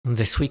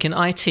This week in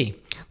IT.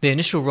 The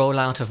initial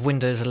rollout of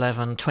Windows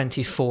 11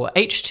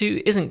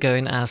 24H2 isn't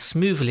going as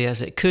smoothly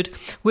as it could,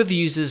 with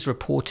users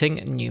reporting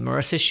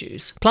numerous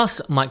issues.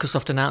 Plus,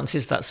 Microsoft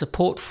announces that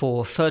support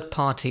for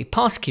third-party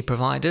passkey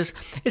providers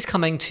is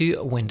coming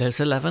to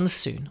Windows 11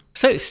 soon.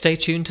 So stay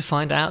tuned to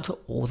find out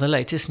all the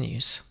latest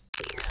news.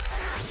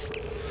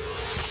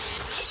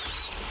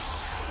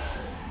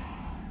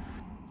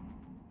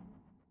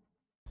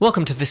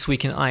 Welcome to This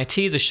Week in IT,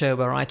 the show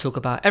where I talk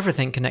about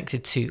everything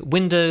connected to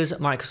Windows,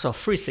 Microsoft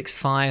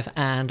 365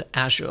 and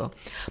Azure.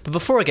 But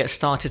before I get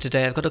started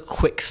today, I've got a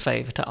quick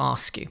favour to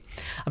ask you.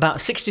 About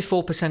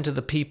 64% of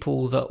the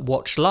people that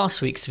watched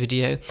last week's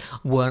video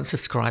weren't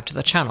subscribed to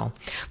the channel.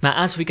 Now,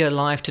 as we go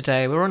live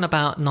today, we're on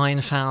about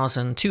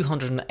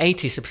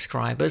 9,280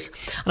 subscribers,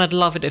 and I'd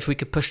love it if we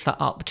could push that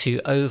up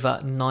to over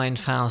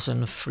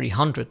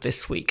 9,300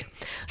 this week.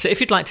 So if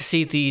you'd like to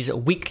see these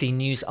weekly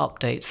news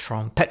updates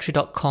from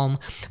petri.com,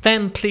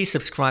 then please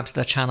subscribe to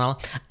the channel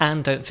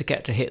and don't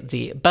forget to hit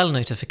the bell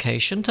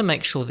notification to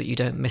make sure that you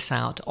don't miss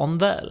out on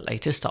the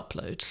latest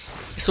uploads.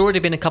 It's already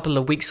been a couple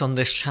of weeks on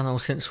this channel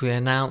since we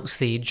announced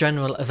the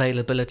general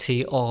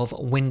availability of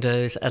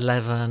Windows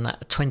 11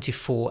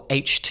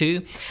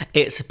 24H2.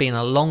 It's been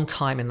a long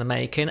time in the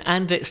making,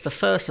 and it's the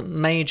first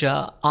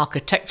major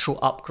architectural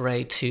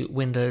upgrade to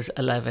Windows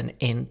 11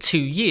 in 2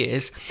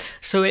 years,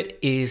 so it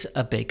is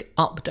a big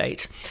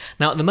update.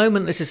 Now at the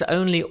moment this is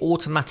only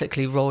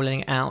automatically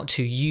rolling out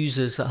to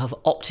users that have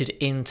opted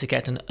in to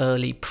get an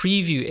early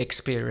preview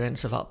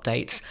experience of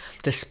updates,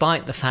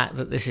 despite the fact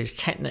that this is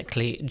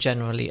technically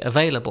generally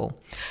available.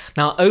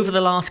 Now, over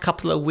the last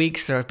couple of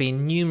weeks, there have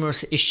been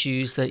numerous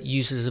issues that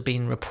users have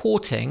been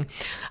reporting,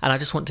 and I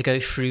just want to go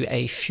through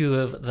a few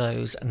of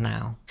those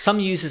now. Some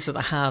users that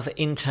have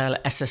Intel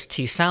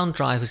SST sound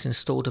drivers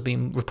installed have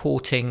been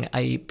reporting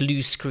a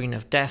blue screen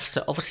of death,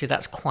 so obviously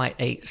that's quite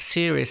a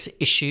serious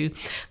issue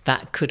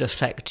that could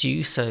affect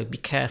you, so be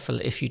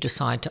careful if you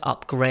decide to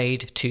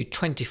upgrade to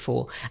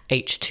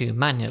 24H2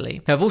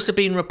 manually. There have also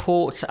been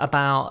reports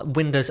about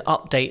Windows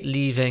Update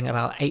leaving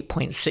about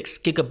 8.6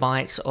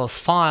 gigabytes of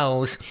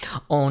files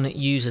on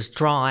users'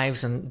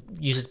 drives and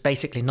users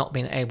basically not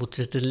being able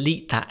to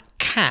delete that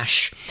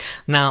cache.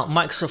 Now,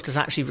 Microsoft has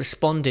actually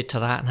responded to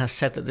that and has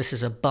said that this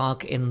is a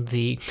bug in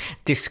the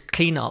disk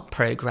cleanup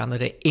program,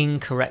 that it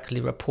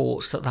incorrectly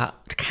reports that that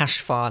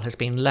cache file has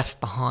been left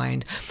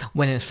behind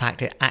when in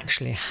fact it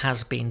actually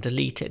has been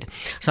deleted.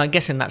 So I'm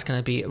guessing that's going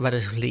to be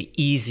relatively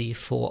easy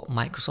for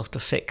Microsoft to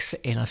fix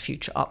in a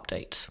future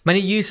update.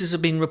 Many users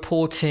have been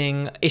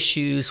reporting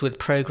issues with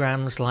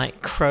programs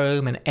like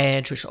Chrome and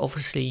Edge, which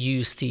obviously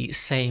use the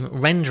same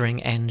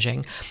rendering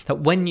engine, that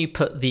when you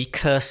put the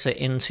cursor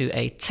into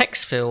a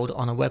text field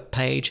on a web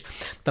page,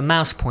 the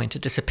mouse pointer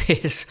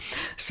disappears.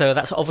 So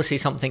that's obviously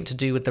something to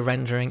do with the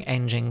rendering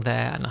engine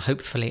there, and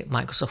hopefully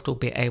Microsoft will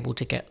be able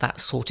to get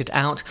that sorted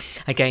out.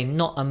 Again,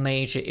 not a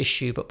major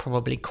issue, but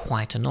probably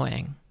quite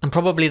annoying. And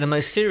probably the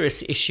most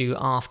serious issue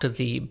after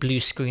the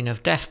blue screen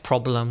of death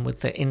problem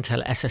with the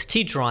Intel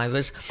SST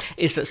drivers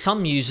is that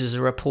some users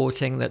are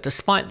reporting that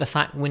despite the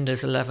fact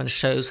Windows 11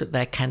 shows that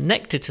they're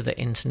connected to the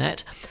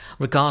internet,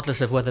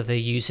 regardless of whether they're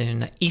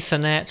using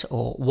Ethernet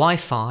or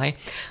Wi-Fi,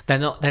 they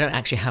don't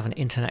actually have an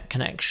internet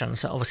connection.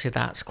 So obviously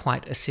that's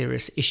quite a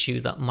serious issue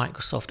that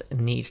Microsoft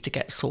needs to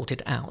get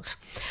sorted out.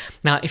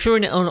 Now, if you're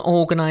in an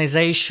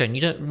organization,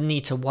 you don't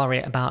need to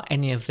worry about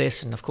any of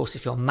this. And of course,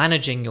 if you're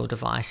managing your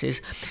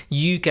devices,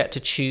 you get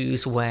to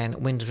choose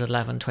when Windows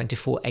 11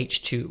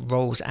 24H2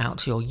 rolls out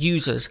to your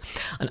users.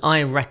 And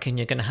I reckon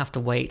you're going to have to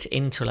wait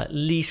until at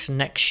least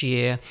next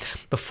year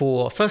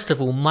before, first of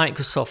all,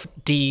 Microsoft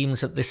deems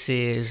that this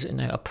is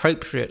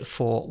appropriate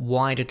for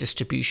wider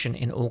distribution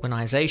in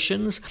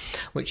organizations,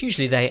 which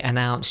usually they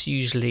announce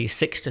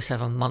 6 to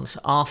 7 months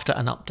after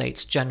an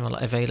update's general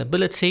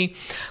availability.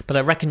 But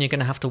I reckon you're going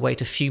to have to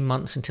wait a few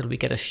months until we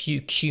get a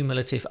few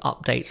cumulative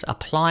updates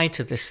applied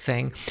to this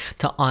thing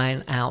to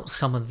iron out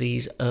some of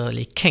these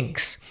early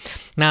kinks.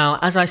 Now,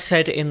 as I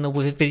said in the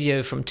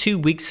video from 2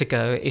 weeks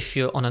ago, if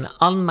you're on an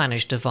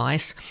unmanaged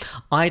device,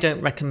 I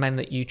don't recommend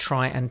that you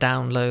try and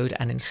download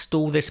and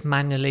install this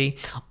manually,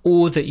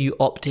 or that you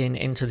opt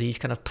into these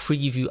kind of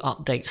preview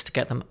updates to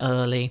get them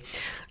early.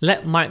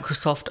 Let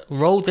Microsoft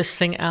roll this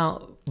thing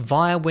out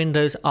via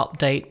Windows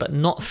Update, but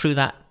not through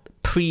that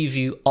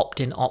preview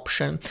opt-in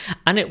option,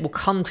 and it will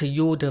come to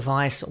your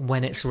device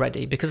when it's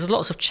ready, because there's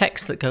lots of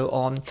checks that go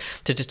on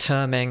to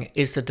determine,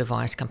 is the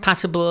device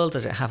compatible,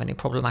 does it have any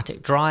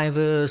problematic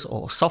drivers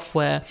or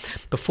software,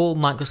 before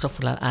Microsoft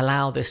will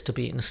allow this to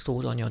be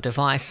installed on your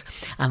device.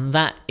 And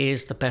that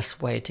is the best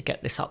way to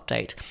get this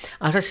update.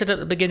 As I said at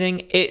the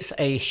beginning, it's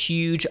a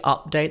huge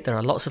update. There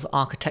are lots of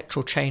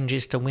architectural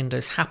changes to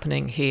Windows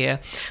happening here,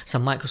 so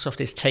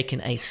Microsoft is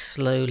taking a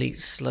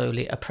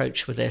slowly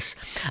approach with this,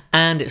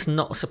 and it's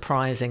not surprising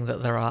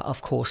that there are,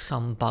 of course,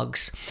 some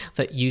bugs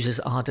that users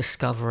are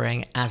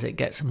discovering as it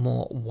gets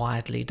more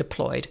widely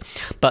deployed.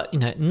 But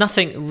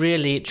nothing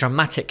really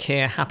dramatic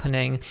here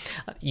happening.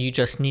 You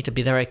just need to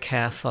be very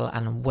careful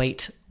and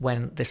wait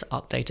when this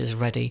update is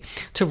ready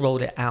to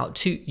roll it out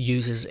to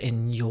users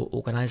in your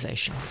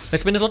organization.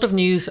 There's been a lot of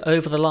news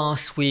over the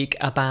last week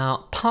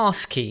about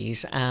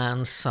passkeys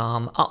and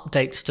some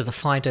updates to the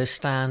FIDO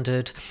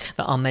standard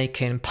that are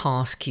making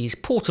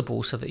passkeys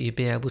portable so that you'll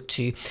be able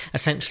to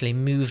essentially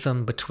move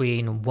them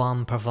between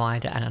one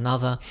provider and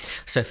another.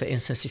 So for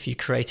instance, if you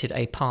created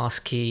a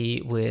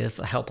passkey with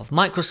the help of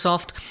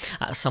Microsoft,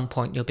 at some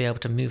point you'll be able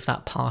to move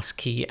that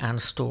passkey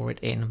and store it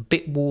in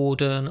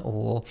Bitwarden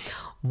or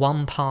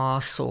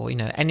 1Pass or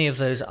any of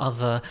those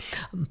other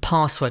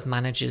password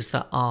managers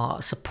that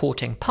are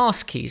supporting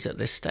passkeys at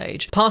this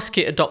stage.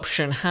 Passkey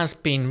adoption has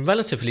been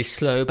relatively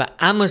slow, but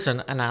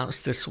Amazon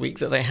announced this week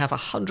that they have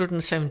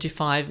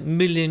 175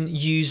 million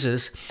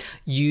users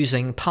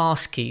using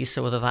passkeys,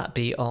 so whether that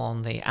be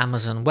on the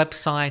Amazon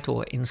website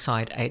or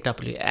inside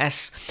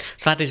AWS.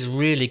 So that is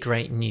really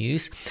great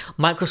news.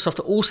 Microsoft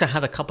also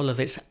had a couple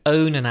of its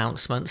own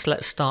announcements.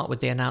 Let's start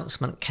with the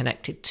announcement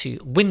connected to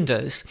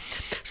Windows.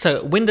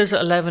 So Windows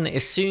 11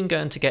 is soon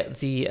going to get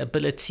the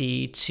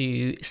ability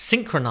to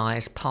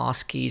synchronize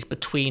passkeys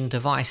between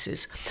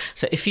devices.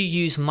 So if you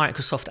use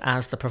Microsoft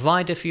as the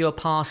provider for your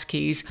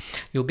passkeys,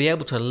 you'll be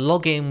able to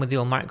log in with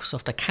your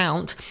Microsoft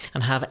account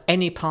and have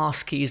any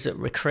passkeys that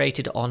were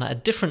created on a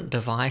different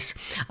device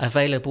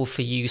available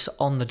for use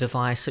on the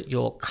device that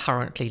you're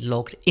currently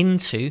logged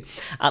into.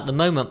 At the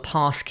moment,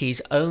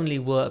 passkeys only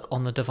work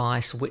on the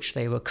device which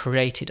they were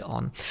created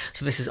on.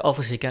 So this is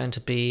obviously going to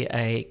be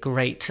a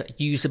great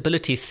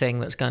usability thing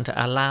that's going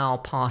to allow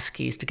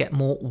passkeys to get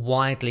more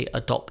widely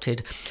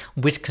adopted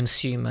with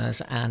consumers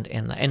and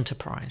in the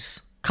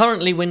enterprise.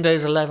 Currently,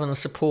 Windows 11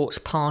 supports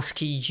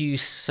passkey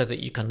use so that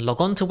you can log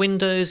on to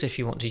Windows if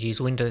you want to use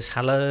Windows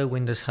Hello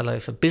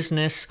for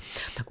Business.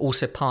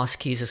 Also,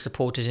 passkeys are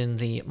supported in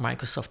the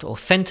Microsoft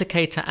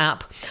Authenticator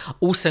app.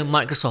 Also,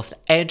 Microsoft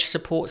Edge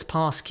supports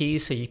passkeys,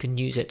 so you can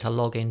use it to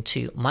log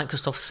into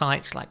Microsoft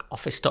sites like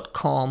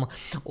Office.com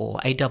or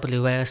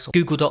AWS or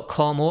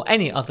Google.com or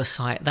any other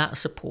site that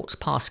supports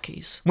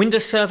passkeys.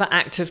 Windows Server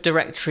Active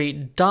Directory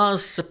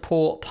does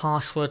support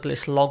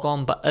passwordless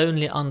logon, but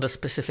only under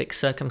specific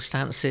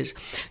circumstances.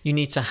 You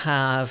need to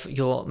have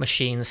your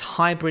machine's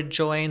hybrid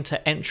joined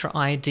to Entra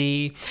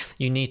ID.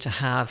 You need to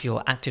have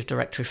your Active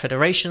Directory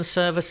Federation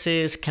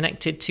services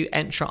connected to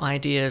Entra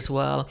ID as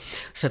well.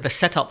 So the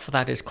setup for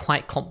that is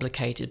quite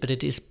complicated, but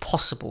it is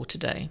possible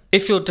today.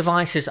 If your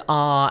devices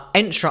are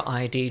Entra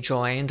ID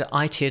joined,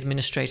 IT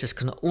administrators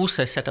can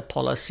also set a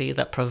policy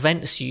that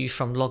prevents you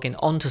from logging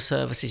onto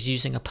services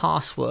using a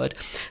password.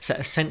 So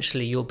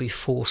essentially you'll be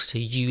forced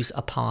to use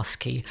a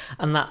passkey,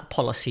 and that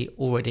policy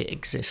already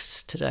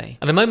exists today.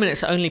 At the moment,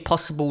 it's only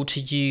possible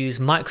to use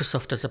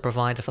Microsoft as a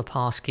provider for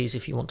passkeys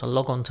if you want to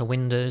log on to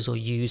Windows or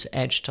use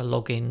Edge to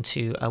log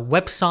into a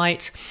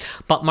website.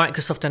 But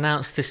Microsoft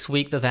announced this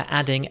week that they're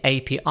adding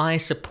API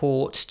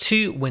support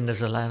to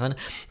Windows 11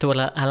 that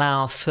will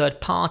allow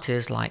third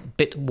parties like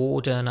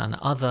Bitwarden and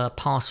other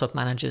password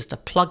managers to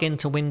plug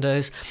into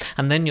Windows,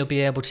 and then you'll be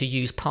able to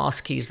use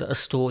passkeys that are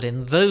stored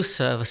in those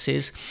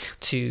services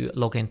to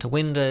log into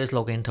Windows,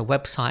 log into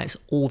websites,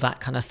 all that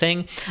kind of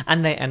thing.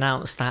 And they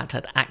announced that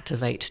at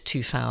Activate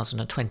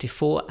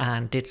 2024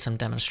 and did some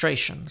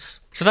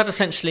demonstrations. So that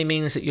essentially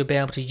means that you'll be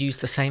able to use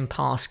the same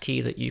passkey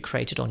that you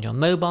created on your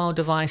mobile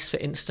device, for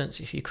instance,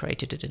 if you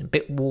created it in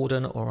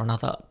Bitwarden or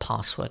another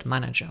password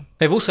manager.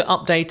 They've also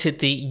updated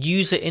the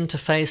user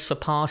interface for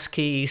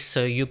passkeys,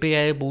 so you'll be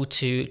able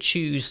to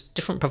choose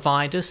different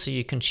providers. So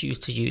you can choose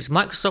to use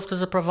Microsoft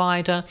as a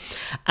provider,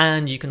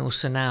 and you can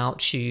also now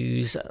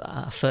choose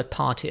a third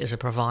party as a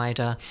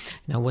provider,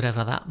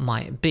 whatever that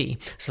might be.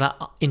 So that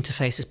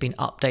interface has been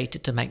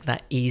updated to make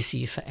that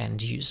easy for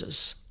end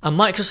users. And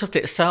Microsoft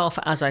itself,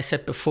 as I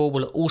said before,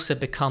 will also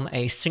become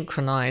a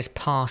synchronized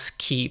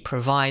passkey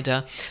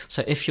provider.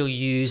 So if you're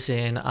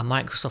using a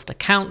Microsoft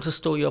account to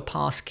store your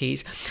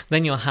passkeys,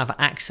 then you'll have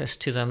access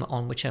to them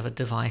on whichever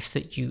device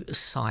that you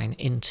sign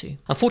into.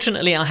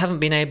 Unfortunately, I haven't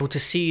been able to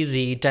see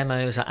the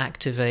demos at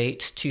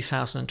Activate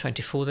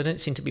 2024. They don't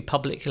seem to be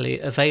publicly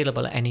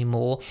available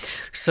anymore.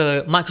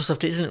 So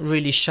Microsoft isn't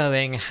really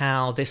showing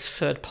how this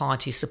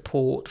third-party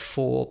support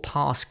for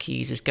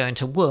passkeys is going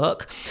to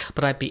work,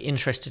 but I'd be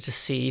interested to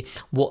see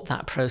what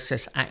that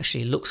process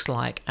actually looks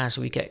like as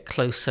we get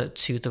closer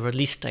to the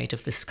release date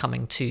of this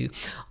coming to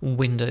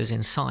Windows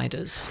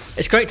insiders.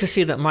 It's great to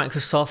see that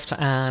Microsoft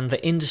and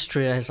the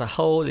industry as a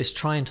whole is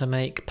trying to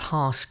make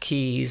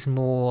passkeys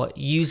more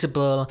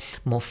usable,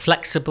 more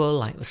flexible,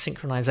 like the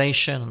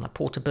synchronization and the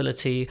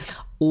portability.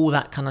 All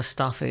that kind of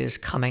stuff is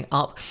coming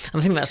up,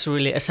 and I think that's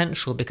really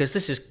essential because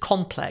this is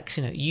complex.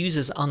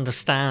 Users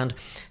understand,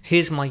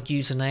 here's my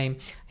username,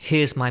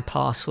 here's my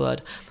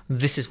password,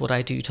 this is what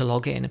I do to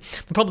log in.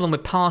 The problem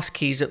with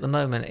passkeys at the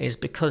moment is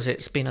because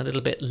it's been a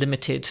little bit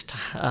limited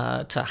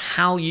to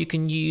how you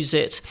can use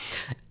it.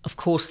 Of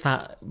course,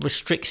 that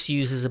restricts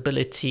users'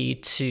 ability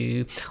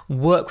to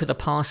work with a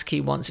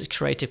passkey once it's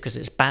created because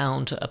it's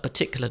bound to a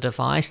particular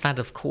device. That,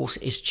 of course,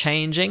 is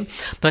changing.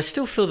 But I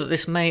still feel that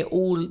this may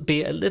all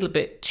be a little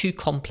bit bit too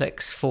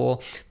complex for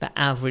the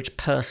average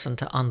person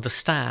to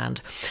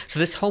understand. So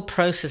this whole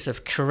process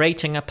of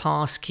creating a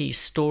passkey,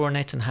 storing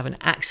it, and having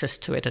access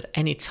to it at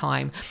any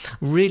time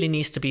really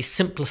needs to be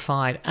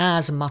simplified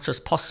as much as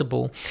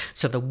possible,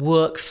 so the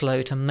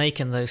workflow to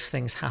making those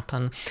things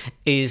happen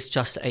is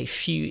just a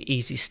few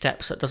easy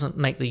steps that doesn't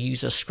make the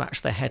user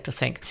scratch their head to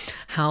think,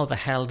 how the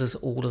hell does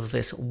all of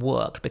this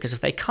work? Because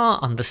if they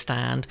can't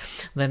understand,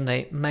 then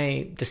they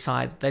may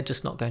decide they're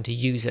just not going to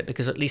use it,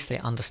 because at least they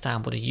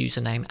understand what a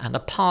username and a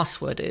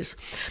password is.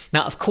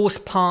 Now, of course,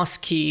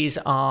 passkeys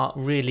are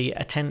really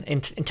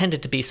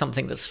intended to be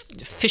something that's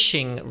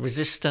phishing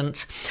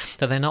resistant,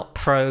 that they're not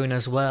prone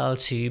as well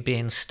to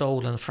being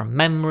stolen from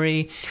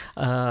memory,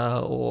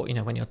 or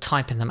when you're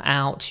typing them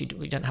out, you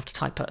don't have to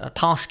type a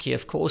passkey,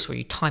 of course, where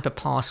you type a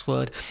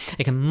password.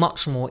 It can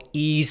much more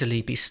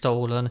easily be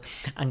stolen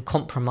and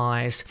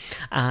compromised.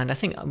 And I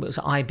think it was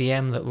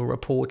IBM that were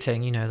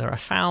reporting, there are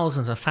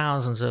thousands and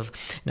thousands of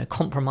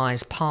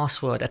compromised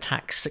password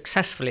attacks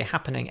successfully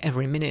happening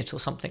every minute or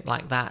something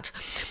like that.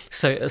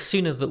 So as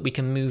sooner that we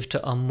can move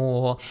to a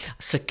more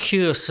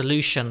secure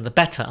solution, the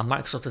better. And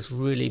Microsoft is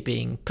really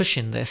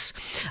pushing this,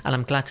 and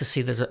I'm glad to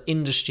see there's an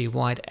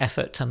industry-wide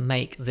effort to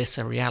make this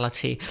a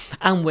reality,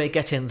 and we're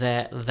getting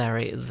there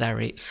very,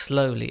 very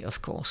slowly,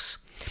 of course.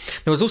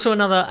 There was also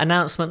another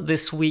announcement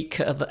this week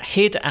that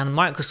HID and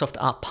Microsoft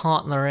are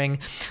partnering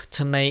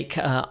to make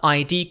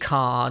ID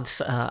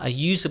cards a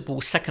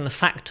usable second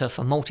factor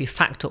for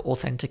multi-factor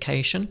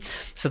authentication.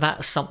 So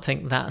that's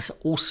something that's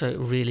also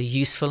really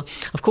useful.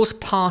 Of course,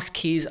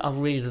 passkeys are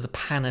really the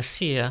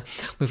panacea.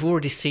 We've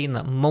already seen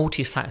that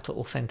multi-factor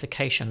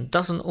authentication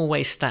doesn't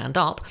always stand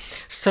up.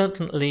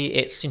 Certainly,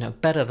 it's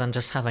better than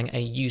just having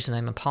a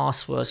username and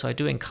password. So I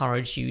do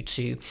encourage you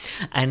to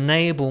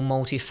enable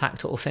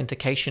multi-factor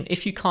authentication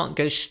if you can't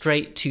go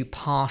straight to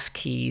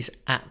passkeys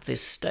at this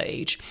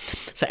stage.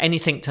 So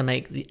anything to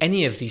make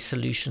any of these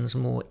solutions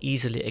more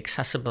easily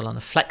accessible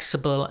and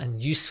flexible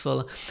and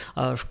useful,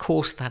 of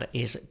course, that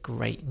is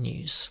great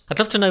news. I'd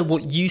love to know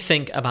what you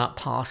think about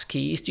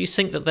passkeys. Do you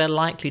think that they're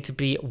likely to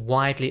be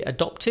widely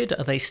adopted?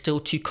 Are they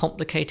still too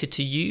complicated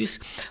to use?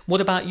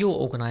 What about your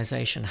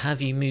organization?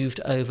 Have you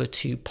moved over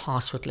to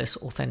passwordless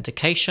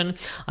authentication?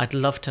 I'd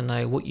love to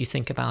know what you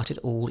think about it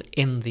all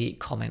in the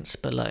comments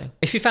below.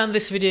 If you found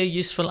this video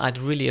useful,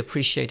 I'd really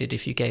appreciate it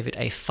if you gave it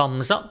a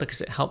thumbs up, because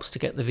it helps to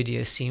get the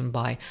video seen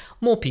by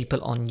more people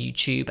on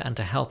YouTube and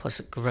to help us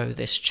grow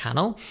this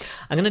channel.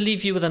 I'm going to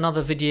leave you with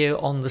another video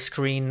on the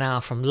screen now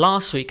from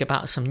last week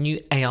about some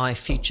new AI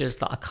features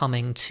that are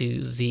coming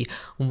to the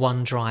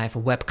OneDrive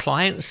web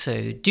client,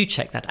 so do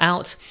check that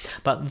out.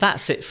 But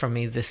that's it from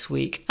me this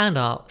week, and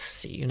I'll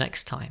see you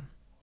next time.